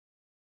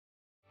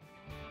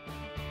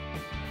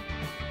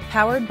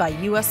Powered by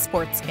US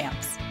Sports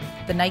Camps,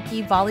 the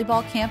Nike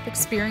Volleyball Camp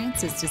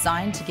experience is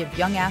designed to give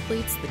young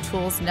athletes the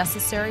tools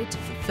necessary to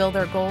fulfill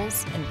their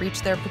goals and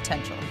reach their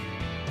potential.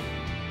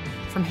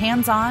 From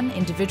hands-on,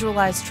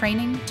 individualized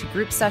training to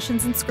group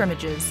sessions and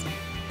scrimmages,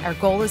 our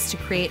goal is to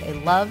create a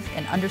love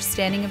and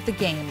understanding of the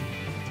game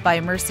by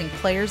immersing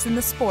players in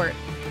the sport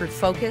through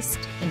focused,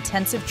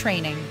 intensive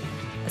training,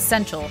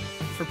 essential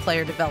for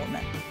player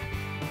development.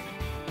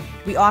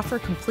 We offer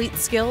complete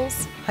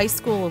skills, high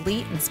school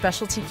elite and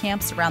specialty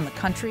camps around the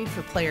country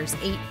for players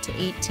 8 to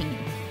 18.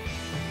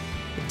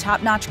 With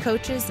top-notch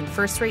coaches and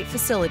first-rate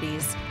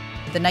facilities,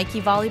 the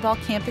Nike Volleyball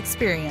Camp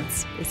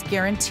experience is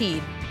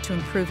guaranteed to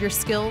improve your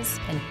skills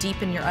and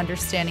deepen your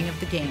understanding of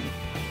the game.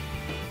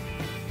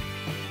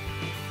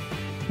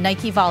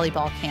 Nike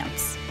Volleyball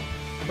Camps,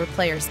 where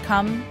players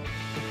come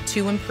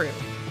to improve.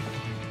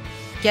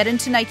 Get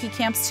into Nike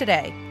Camps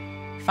today.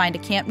 Find a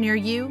camp near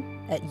you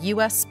at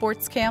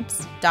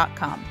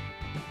ussportscamps.com.